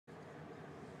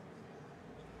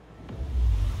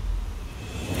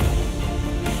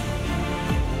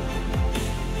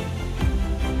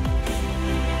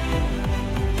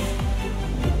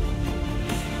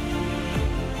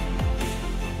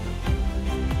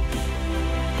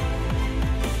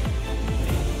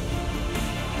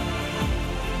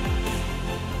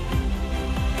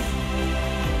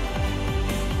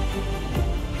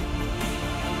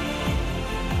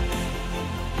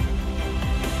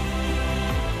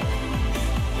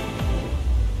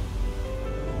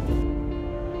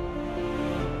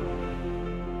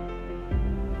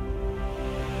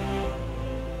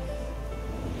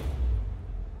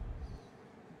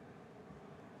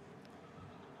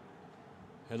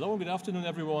Hello, good afternoon,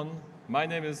 everyone. My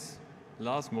name is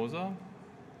Lars Moser.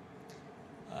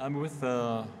 I'm with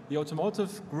the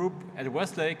automotive group at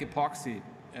Westlake Epoxy,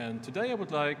 and today I would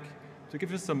like to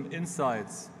give you some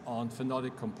insights on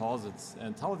Phenolic Composites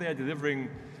and how they are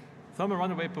delivering thermal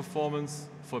runaway performance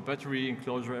for battery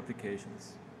enclosure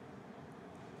applications.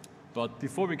 But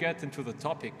before we get into the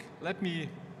topic, let me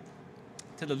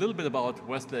tell a little bit about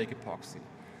Westlake Epoxy.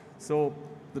 So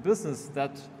the business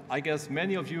that I guess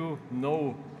many of you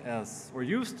know as, or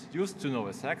used to know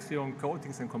as Hexion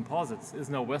Coatings and Composites is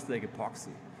now Westlake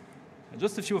Epoxy. And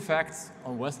just a few facts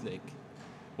on Westlake.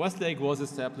 Westlake was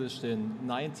established in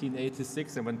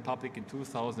 1986 and went public in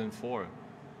 2004.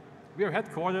 We are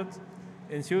headquartered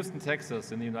in Houston,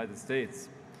 Texas in the United States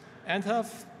and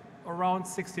have around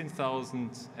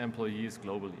 16,000 employees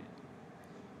globally.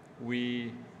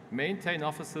 We maintain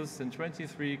offices in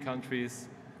 23 countries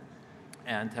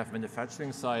and have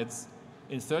manufacturing sites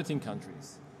in 13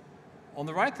 countries. On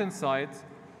the right-hand side,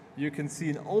 you can see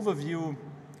an overview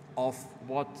of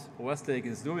what Westlake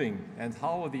is doing and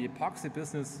how the epoxy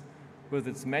business with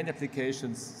its main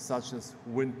applications such as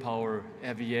wind power,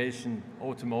 aviation,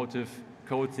 automotive,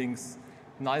 coatings,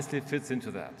 nicely fits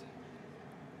into that.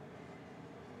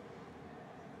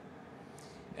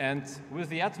 And with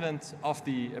the advent of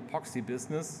the epoxy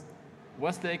business,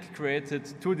 Westlake created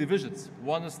two divisions.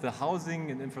 One is the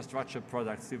Housing and Infrastructure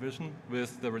Products division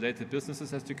with the related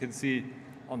businesses, as you can see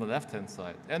on the left-hand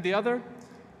side. And the other,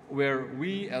 where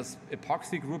we as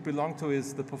Epoxy Group belong to,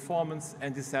 is the Performance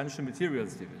and Essential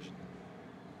Materials division.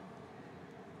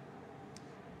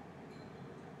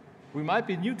 We might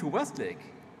be new to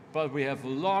Westlake, but we have a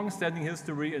long-standing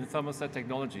history in thermoset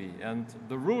technology, and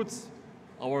the roots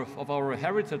of our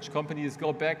heritage companies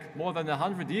go back more than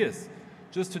 100 years.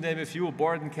 Just to name a few: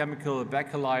 Borden Chemical,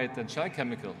 Bakelite, and Shell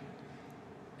Chemical.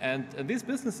 And these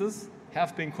businesses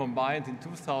have been combined in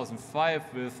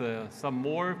 2005 with some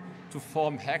more to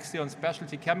form Hexion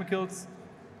Specialty Chemicals.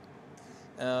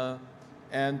 Then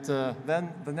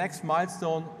the next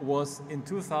milestone was in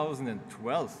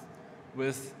 2012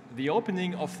 with the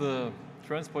opening of the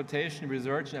Transportation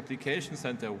Research and Application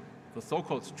Center, the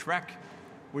so-called TRAC,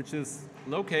 which is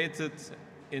located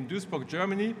in Duisburg,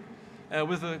 Germany,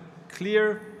 with a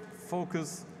clear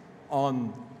focus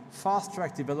on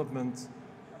fast-track development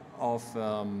of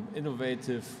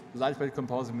innovative lightweight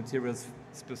composite materials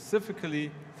specifically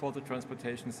for the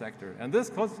transportation sector. And this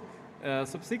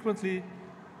subsequently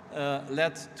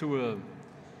led to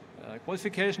a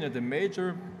qualification at a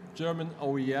major German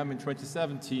OEM in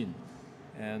 2017.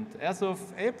 And as of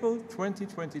April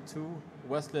 2022,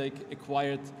 Westlake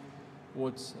acquired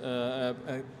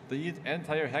the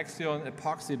entire Hexion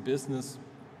epoxy business,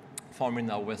 forming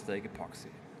now Westlake Epoxy.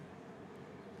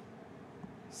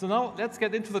 So now let's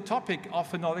get into the topic of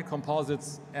phenolic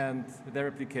composites and their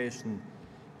application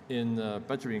in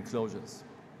battery enclosures.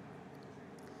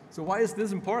 So why is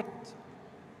this important?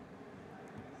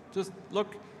 Just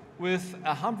look, with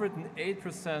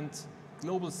 108%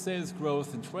 global sales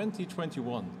growth in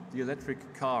 2021, the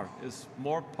electric car is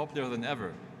more popular than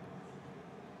ever.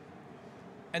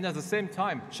 And at the same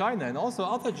time, China and also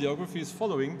other geographies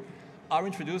following are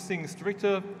introducing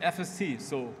stricter FSC,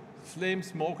 so flame,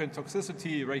 smoke, and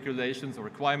toxicity regulations or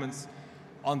requirements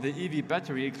on the EV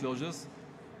battery enclosures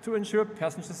to ensure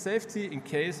passenger safety in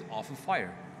case of a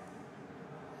fire.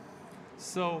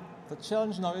 So the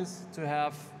challenge now is to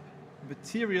have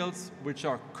materials which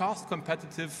are cost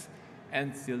competitive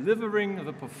and delivering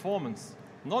the performance,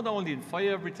 not only in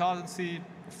fire retardancy,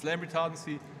 flame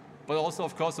retardancy, but also,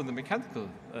 of course, on the mechanical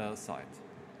side.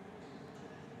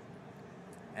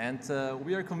 And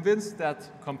we are convinced that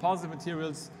composite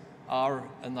materials are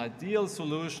an ideal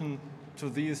solution to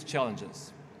these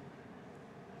challenges.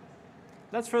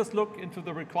 Let's first look into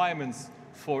the requirements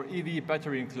for EV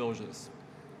battery enclosures.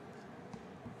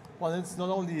 Well, it's not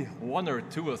only one or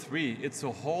two or three, it's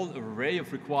a whole array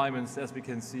of requirements, as we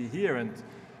can see here.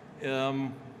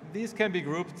 And these can be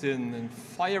grouped in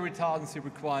fire retardancy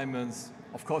requirements,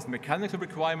 of course mechanical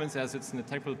requirements, as it's an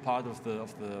integral part of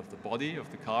the body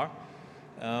of the car.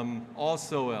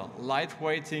 Also light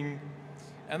weighting,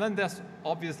 and then there's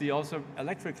obviously also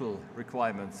electrical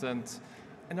requirements. And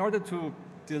in order to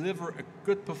deliver a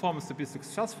good performance, to be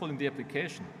successful in the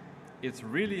application, it's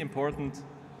really important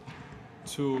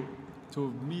to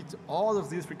meet all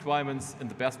of these requirements in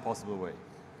the best possible way.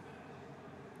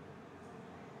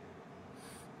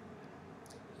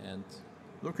 And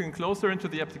looking closer into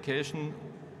the application,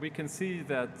 we can see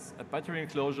that a battery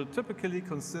enclosure typically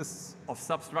consists of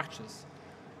substructures.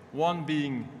 One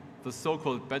being the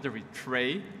so-called battery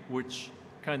tray, which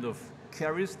kind of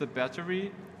carries the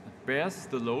battery, bears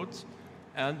the load.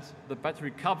 and the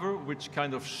battery cover, which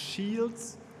kind of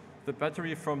shields the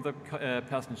battery from the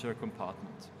passenger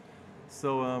compartment.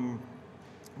 So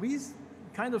we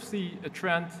kind of see a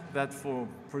trend that for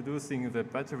producing the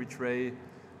battery tray,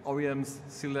 OEMs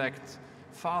select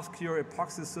fast cure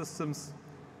epoxy systems,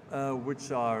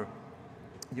 which are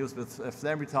used with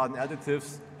flame retardant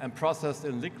additives and processed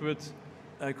in liquid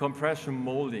compression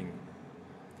molding.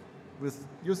 With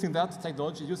using that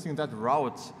technology, using that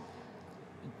route,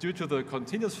 due to the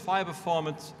continuous fiber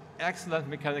format, excellent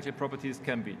mechanical properties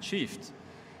can be achieved.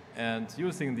 And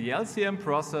using the LCM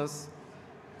process,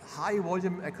 highly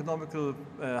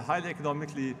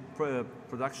economically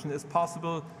production is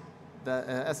possible,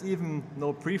 as even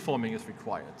no preforming is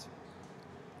required.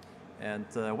 And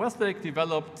Westlake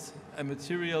developed a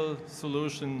material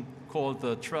solution called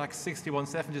the Track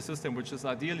 6170 system, which is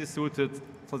ideally suited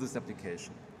for this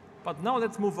application. But now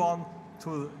let's move on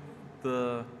to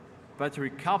the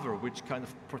battery cover, which kind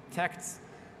of protects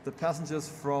the passengers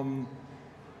from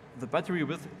the battery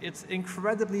with its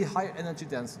incredibly high energy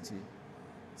density.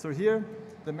 So here,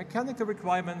 the mechanical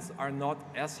requirements are not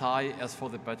as high as for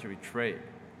the battery tray.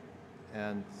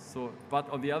 And so, but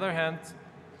on the other hand,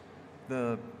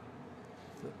 the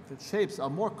shapes are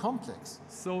more complex.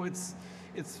 So it's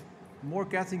more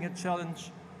getting a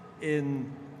challenge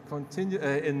in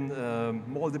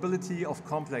moldability of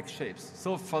complex shapes.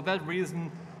 So for that reason,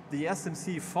 the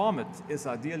SMC format is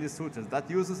ideally suited. That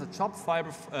uses a chopped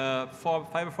fiber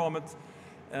format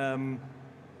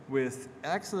with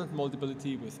excellent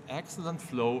moldability, with excellent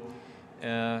flow,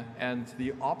 and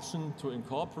the option to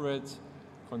incorporate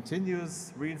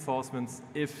continuous reinforcements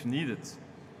if needed.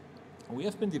 We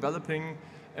have been developing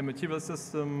a material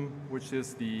system which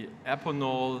is the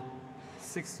Phenolic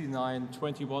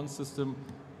 6921 system,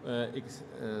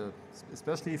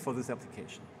 especially for this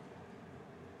application.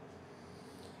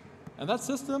 And that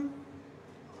system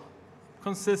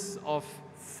consists of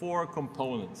 4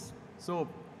 components. So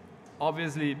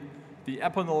obviously, the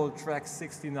Phenolic Track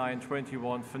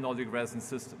 6921 phenolic resin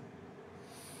system.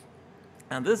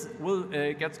 And this will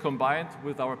get combined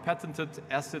with our patented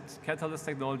acid catalyst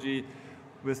technology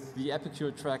with the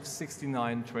Epicure Track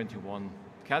 6921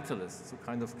 catalyst, so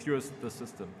kind of cures the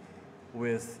system.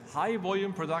 With high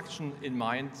volume production in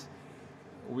mind,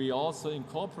 we also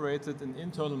incorporated an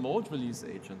internal mold release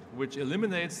agent, which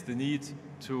eliminates the need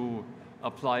to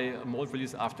apply a mold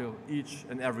release after each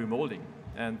and every molding.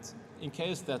 And in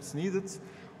case that's needed,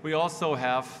 we also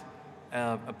have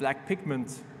a black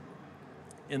pigment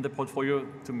in the portfolio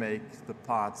to make the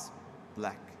parts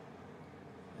black.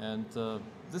 And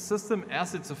this system,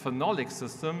 as it's a phenolic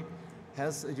system,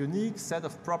 has a unique set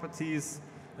of properties.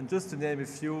 And just to name a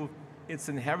few, it's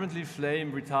inherently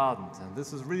flame retardant. And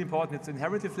this is really important. It's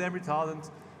inherently flame retardant.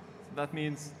 That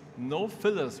means no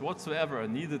fillers whatsoever are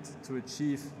needed to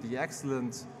achieve the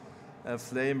excellent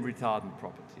flame retardant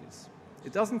properties.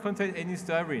 It doesn't contain any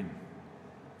styrene,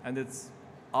 and it's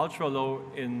ultra low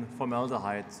in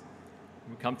formaldehyde.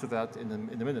 We'll come to that in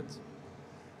a minute.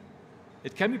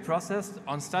 It can be processed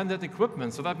on standard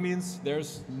equipment, so that means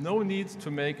there's no need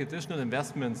to make additional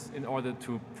investments in order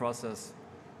to process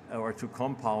or to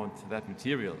compound that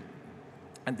material.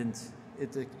 And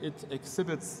it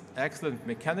exhibits excellent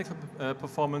mechanical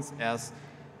performance, as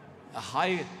a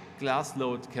high glass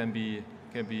load can be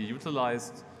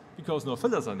utilized because no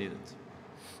fillers are needed.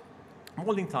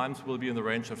 Molding times will be in the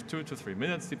range of 2 to 3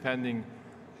 minutes, depending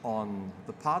on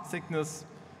the part thickness.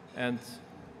 And,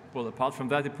 well, apart from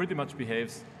that, it pretty much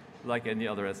behaves like any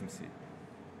other SMC.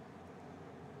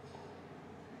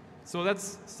 So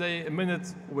let's stay a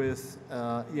minute with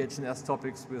EH&S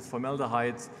topics, with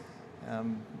formaldehyde.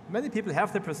 Many people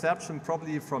have the perception,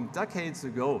 probably from decades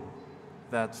ago,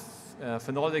 that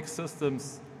phenolic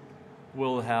systems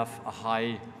will have a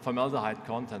high formaldehyde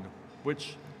content,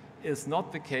 which is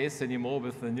not the case anymore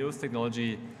with the newest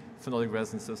technology, phenolic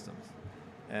resin systems.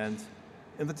 And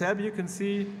in the tab, you can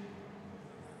see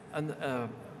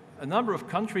a number of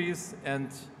countries and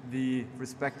the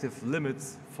respective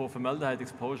limits for formaldehyde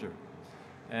exposure.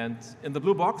 And in the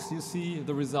blue box, you see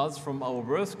the results from our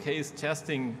worst case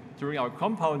testing during our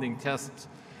compounding test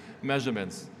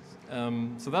measurements.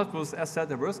 So that was, as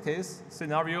said, a worst case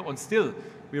scenario, and still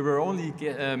we were only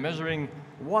measuring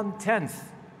 1/10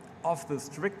 of the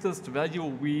strictest value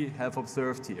we have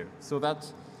observed here. So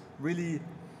that really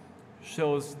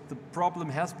shows the problem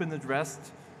has been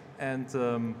addressed,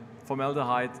 and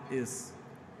formaldehyde is,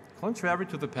 contrary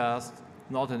to the past,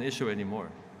 not an issue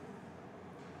anymore.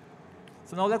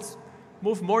 So now let's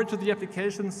move more into the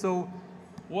application. So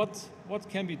what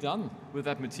can be done with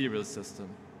that material system?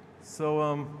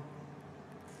 So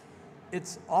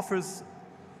it offers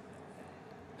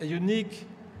a unique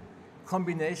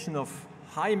combination of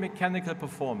high mechanical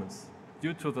performance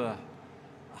due to the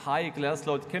high glass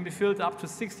load. Can be filled up to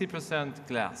 60%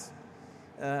 glass.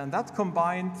 And that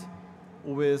combined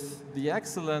with the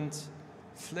excellent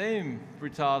flame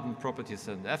retardant properties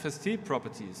and FST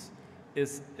properties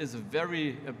is a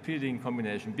very appealing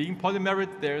combination. Being polymeric,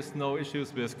 there's no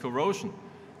issues with corrosion.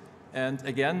 And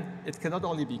again, it can not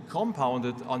only be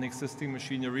compounded on existing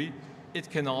machinery, it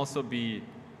can also be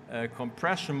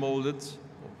compression molded,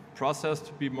 processed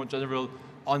to be more general,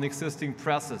 on existing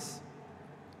presses.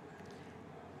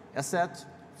 As said,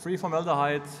 free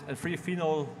formaldehyde and free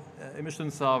phenol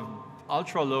emissions are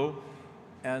ultra low,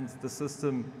 and the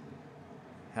system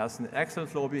has an excellent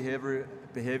flow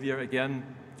behavior again,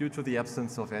 due to the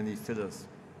absence of any fillers.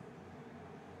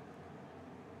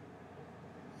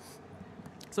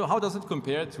 So how does it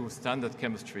compare to standard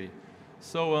chemistry?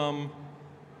 So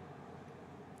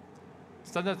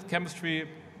standard chemistry,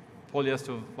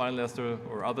 polyester, vinyl ester,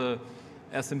 or other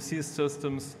SMC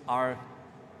systems are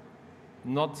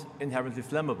not inherently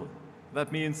flammable.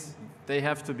 That means they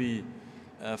have to be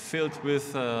filled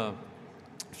with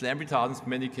flame retardants, in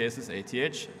many cases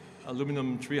ATH,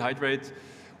 aluminum trihydrate,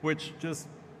 which just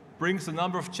brings a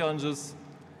number of challenges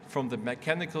from the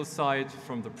mechanical side,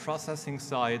 from the processing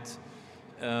side,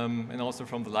 and also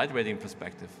from the lightweighting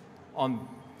perspective. On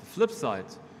the flip side,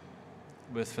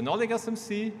 with phenolic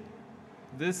SMC,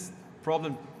 this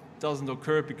problem doesn't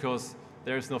occur because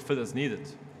there is no fillers needed.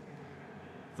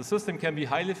 The system can be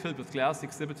highly filled with glass,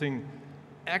 exhibiting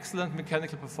excellent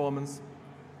mechanical performance,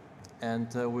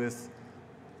 and with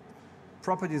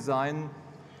proper design,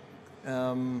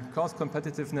 cost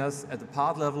competitiveness at the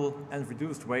part level and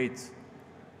reduced weight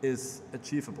is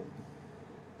achievable.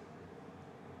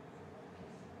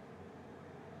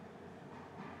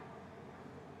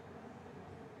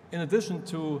 In addition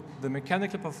to the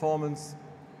mechanical performance,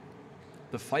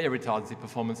 the fire retardancy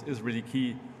performance is really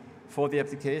key for the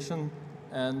application.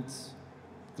 And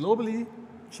globally,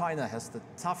 China has the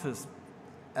toughest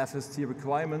FST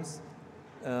requirements,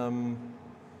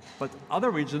 but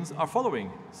other regions are following.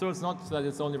 So it's not that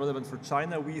it's only relevant for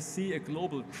China. We see a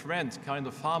global trend kind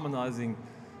of harmonizing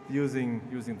using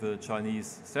the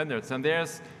Chinese standards. And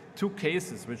there's two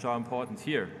cases which are important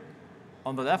here.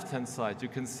 On the left-hand side, you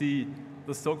can see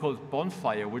the so-called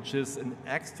bonfire, which is an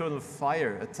external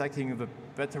fire attacking the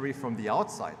battery from the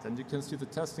outside. And you can see the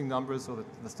testing numbers or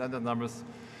the standard numbers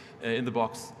in the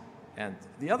box. And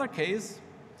the other case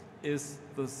is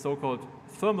the so-called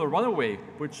thermal runaway,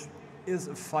 which is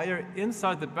a fire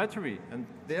inside the battery. And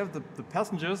there the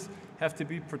passengers have to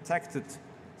be protected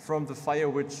from the fire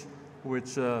which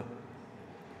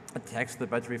attacks the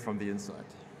battery from the inside.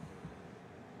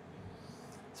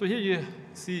 So here you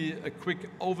see a quick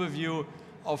overview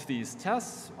of these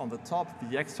tests. On the top,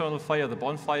 the external fire, the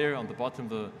bonfire. On the bottom,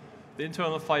 the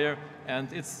internal fire.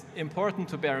 And it's important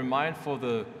to bear in mind for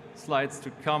the slides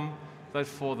to come that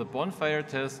for the bonfire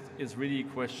test, it's really a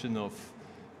question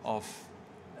of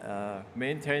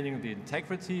maintaining the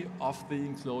integrity of the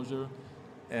enclosure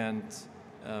and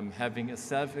having a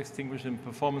self-extinguishing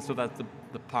performance so that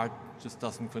the part just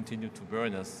doesn't continue to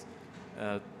burn as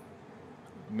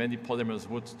many polymers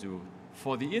would do.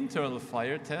 For the internal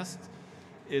fire test,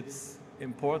 it's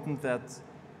important that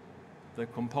the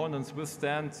components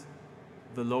withstand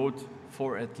the load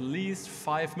for at least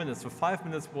 5 minutes. So 5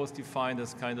 minutes was defined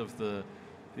as kind of the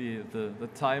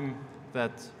time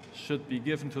that should be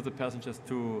given to the passengers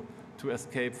to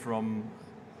escape from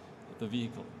the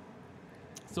vehicle.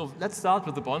 So let's start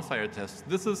with the bonfire test.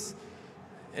 This is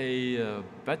a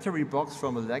battery box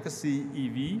from a legacy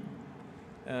EV,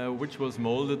 which was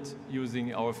molded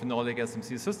using our phenolic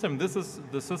SMC system. This is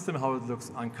the system, how it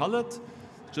looks uncolored,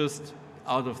 just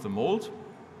out of the mold.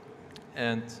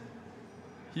 And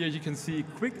here you can see a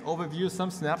quick overview,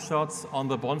 some snapshots on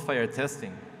the bonfire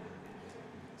testing.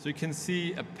 So you can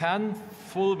see a pan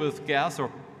full with gas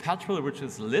or petrol, which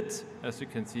is lit, as you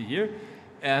can see here.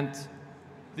 And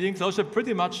the enclosure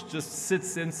pretty much just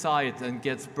sits inside and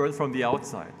gets burned from the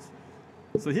outside.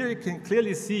 So here you can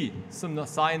clearly see some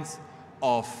signs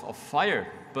of fire,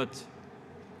 but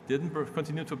didn't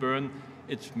continue to burn.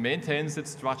 It maintains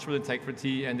its structural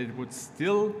integrity, and it would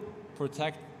still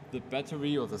protect the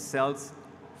battery or the cells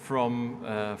from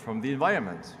the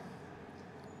environment.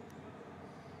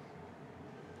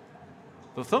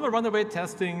 The thermal runaway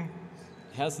testing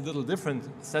has a little different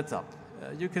setup.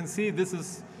 You can see this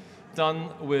is done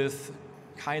with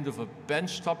kind of a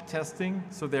benchtop testing.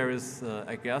 So there is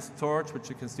a gas torch, which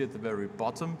you can see at the very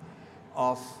bottom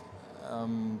of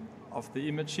the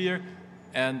image here.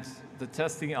 And the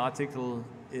testing article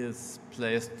is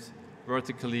placed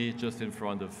vertically just in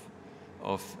front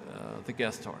the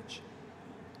gas torch.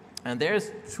 And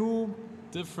there's two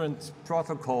different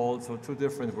protocols or two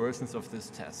different versions of this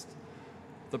test.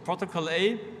 The protocol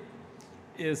A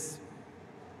is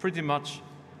pretty much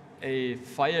a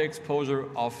fire exposure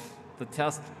of the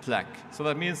test plaque. So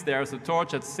that means there's a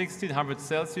torch at 1600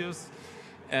 Celsius,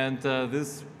 and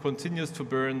this continues to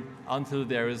burn until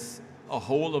there is a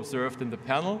hole observed in the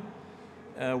panel,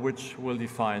 which will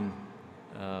define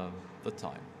the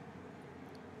time.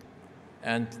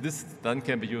 And this then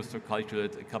can be used to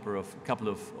calculate a couple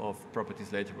of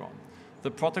properties later on.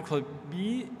 The protocol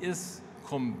B is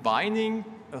combining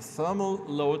a thermal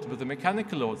load with a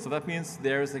mechanical load. So that means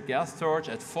there is a gas torch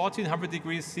at 1400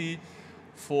 degrees C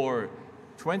for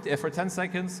 10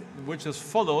 seconds, which is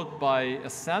followed by a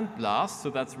sandblast. So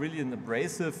that's really an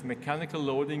abrasive mechanical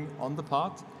loading on the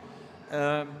part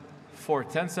for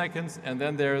 10 seconds. And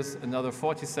then there's another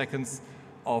 40 seconds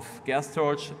of gas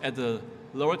torch at a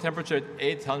lower temperature at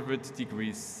 800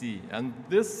 degrees C. And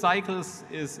this cycle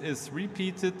is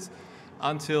repeated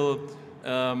until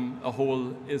a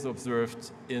hole is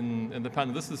observed in the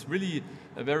panel. This is really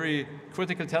a very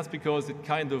critical test because it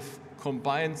kind of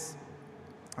combines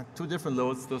two different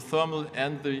loads, the thermal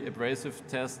and the abrasive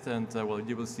test, and well,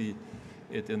 you will see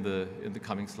it in the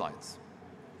coming slides.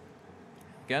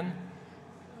 Again,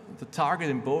 the target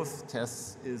in both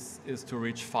tests is to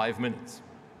reach 5 minutes.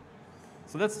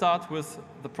 So let's start with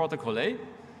the protocol A,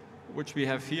 which we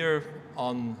have here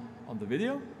on the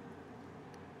video.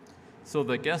 So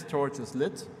the gas torch is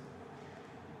lit,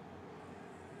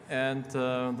 and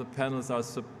the panels are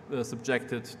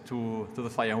subjected to the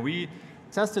fire. We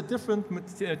tested different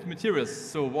materials.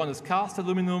 So one is cast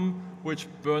aluminum, which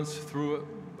burns through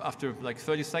after like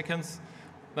 30 seconds.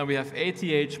 Then we have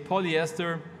ATH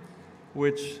polyester,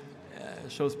 which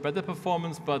shows better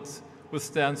performance, but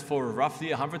withstands for roughly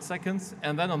 100 seconds.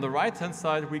 And then on the right-hand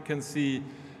side, we can see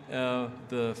the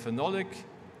phenolic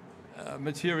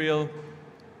material,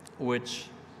 which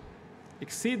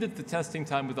exceeded the testing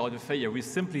time without a failure. We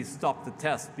simply stopped the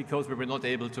test because we were not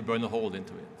able to burn a hole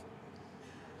into it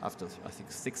after, I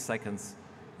think, 6 seconds.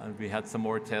 And we had some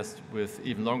more tests with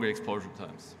even longer exposure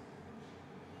times.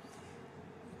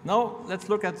 Now, let's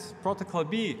look at protocol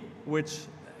B, which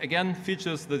again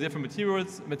features the different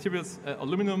materials,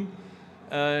 aluminum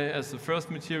as the first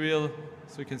material.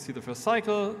 So you can see the first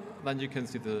cycle, then you can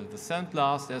see the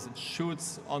sandblast as it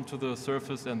shoots onto the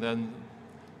surface, and then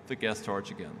the gas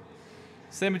torch again.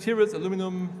 Same materials,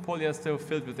 aluminum, polyester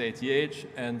filled with ATH,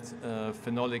 and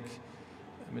phenolic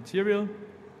material.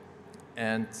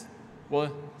 And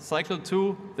well, cycle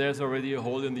 2, there's already a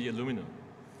hole in the aluminum.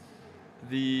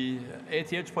 The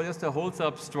ATH polyester holds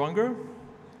up stronger.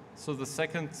 So the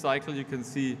second cycle you can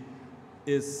see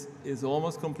is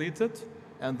almost completed,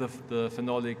 and the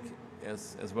phenolic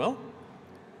as well.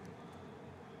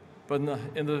 But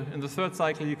in the third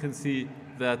cycle you can see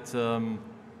that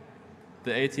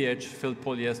the ATH filled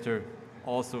polyester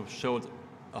also showed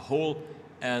a hole,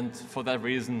 and for that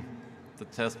reason the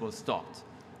test was stopped.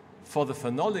 For the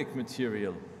phenolic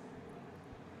material,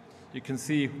 you can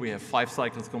see we have 5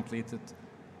 cycles completed,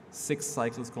 6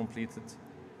 cycles completed.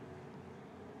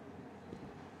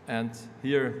 And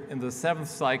here in the 7th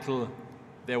cycle,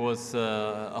 there was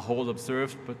a hole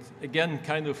observed, but again,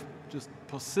 kind of just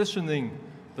positioning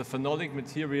the phenolic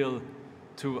material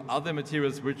to other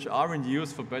materials which are in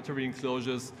use for battery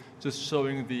enclosures, just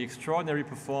showing the extraordinary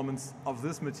performance of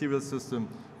this material system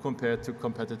compared to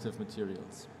competitive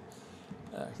materials.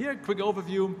 Here, a quick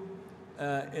overview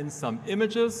in some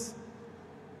images.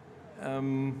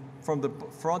 From the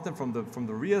front and from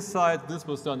the rear side, this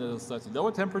was done at a slightly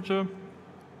lower temperature.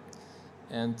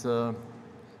 And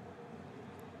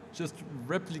just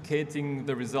replicating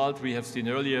the result we have seen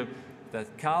earlier,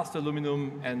 that cast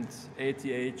aluminum and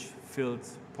ATH-filled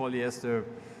polyester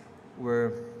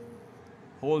were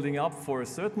holding up for a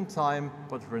certain time,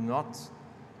 but were not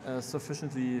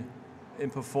sufficiently in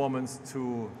performance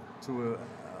to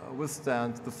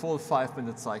withstand the full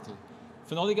 5-minute cycle.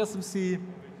 Phenolic SMC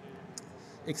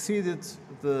exceeded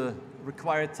the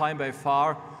required time by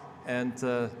far,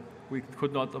 and we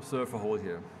could not observe a hole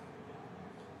here.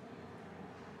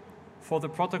 For the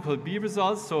protocol B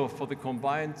results, so for the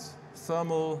combined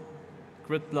thermal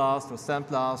grid blast or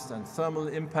sandblast and thermal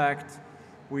impact,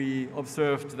 we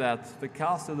observed that the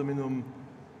cast aluminum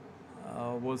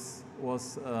was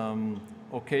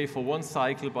okay for 1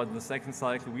 cycle, but in the 2nd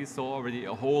cycle we saw already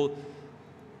a hole.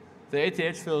 The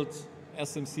ATH-filled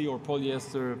SMC or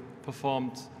polyester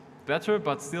performed better,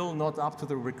 but still not up to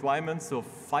the requirements. So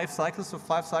 5 cycles, so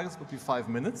 5 cycles would be 5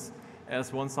 minutes,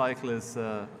 as 1 cycle is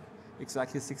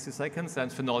exactly 60 seconds, and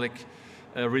phenolic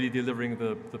really delivering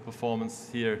the performance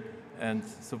here and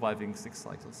surviving 6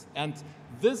 cycles. And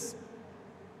this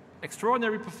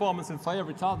extraordinary performance in fire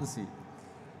retardancy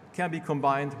can be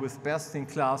combined with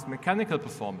best-in-class mechanical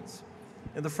performance.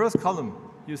 In the first column,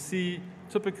 you see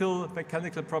typical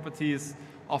mechanical properties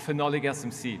of phenolic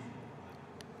SMC.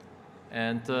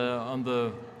 And on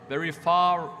the very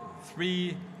far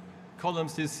 3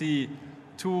 columns, you see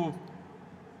 2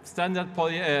 standard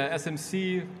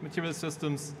SMC material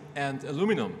systems and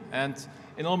aluminum. And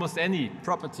in almost any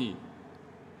property,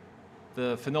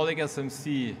 the phenolic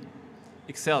SMC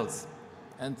excels.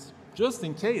 And just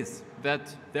in case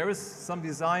that there is some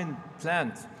design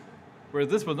planned where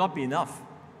this will not be enough,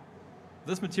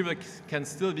 this material can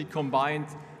still be combined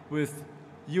with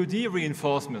UD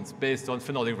reinforcements based on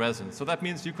phenolic resin. So that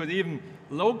means you could even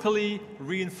locally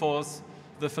reinforce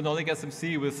the phenolic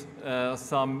SMC with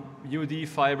some UD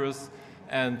fibers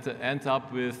and end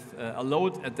up with a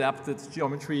load-adapted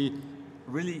geometry,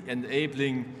 really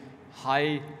enabling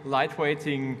high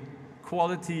lightweighting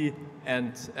quality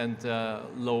and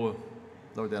low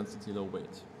density, low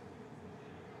weight.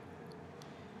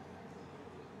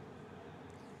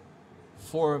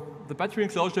 For the battery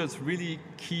enclosure, it's really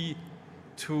key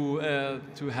to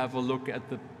have a look at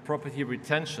the property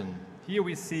retention. Here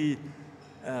we see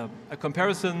a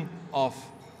comparison of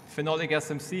phenolic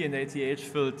SMC and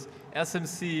ATH-filled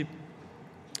SMC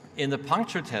in the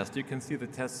puncture test. You can see the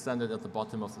test standard at the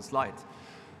bottom of the slide.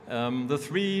 The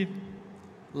 3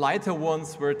 lighter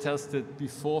ones were tested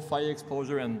before fire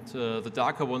exposure, and the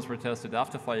darker ones were tested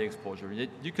after fire exposure.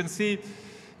 You can see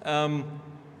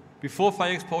before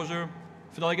fire exposure,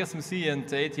 phenolic SMC and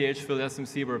ATH-filled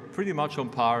SMC were pretty much on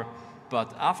par,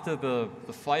 but after the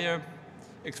fire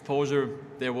exposure,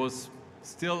 there was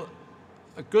still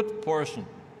a good portion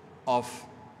of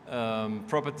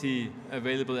property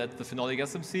available at the phenolic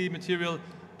SMC material,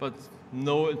 but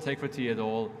no integrity at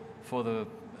all for the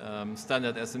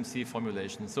standard SMC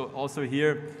formulation. So also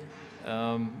here,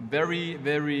 very,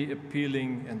 very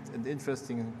appealing and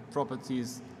interesting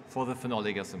properties for the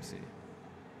phenolic SMC.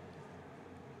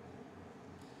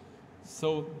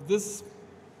 So this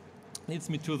leads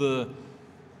me to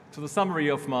the summary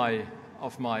of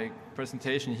my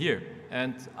presentation here.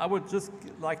 And I would just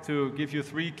like to give you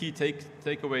 3 key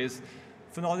takeaways.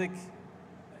 Phenolic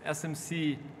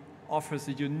SMC offers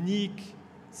a unique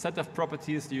set of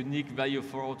properties, the unique value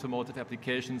for automotive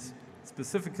applications,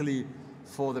 specifically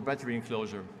for the battery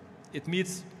enclosure. It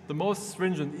meets the most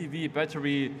stringent EV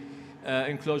battery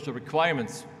enclosure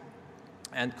requirements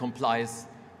and complies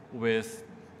with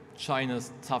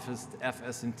China's toughest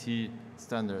FS&T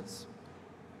standards.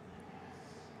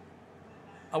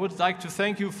 I would like to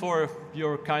thank you for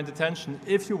your kind attention.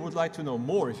 If you would like to know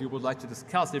more, if you would like to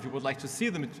discuss, if you would like to see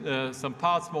some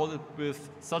parts molded with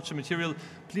such a material,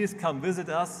 please come visit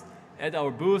us at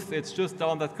our booth. It's just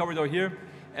down that corridor here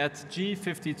at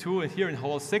G52 here in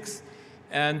Hall 6.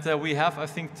 And we have, I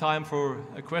think, time for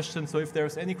a question. So if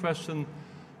there's any question,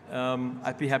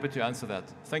 I'd be happy to answer that.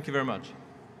 Thank you very much.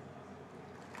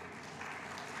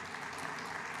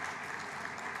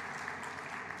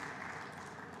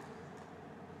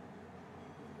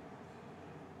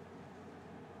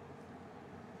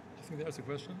 I think there's a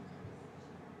question.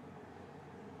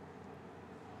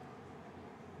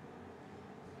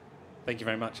 Thank you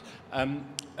very much.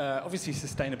 Obviously,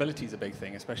 sustainability is a big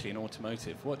thing, especially in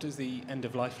automotive. What does the end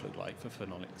of life look like for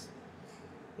phenolics?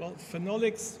 Well,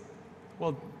 phenolics,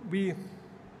 well, we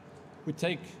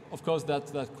take, of course,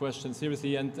 that question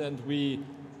seriously, and we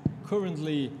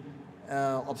currently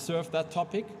observe that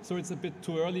topic. So it's a bit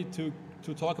too early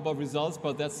to talk about results,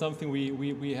 but that's something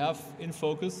we have in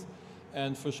focus.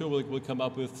 And for sure, we'll come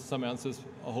up with some answers,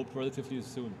 I hope, relatively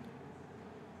soon.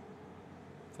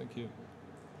 Thank you.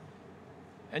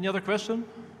 Any other question?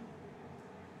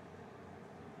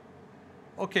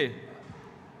 Okay.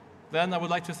 Then I would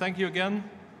like to thank you again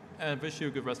and wish you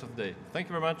a good rest of the day. Thank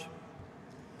you very much.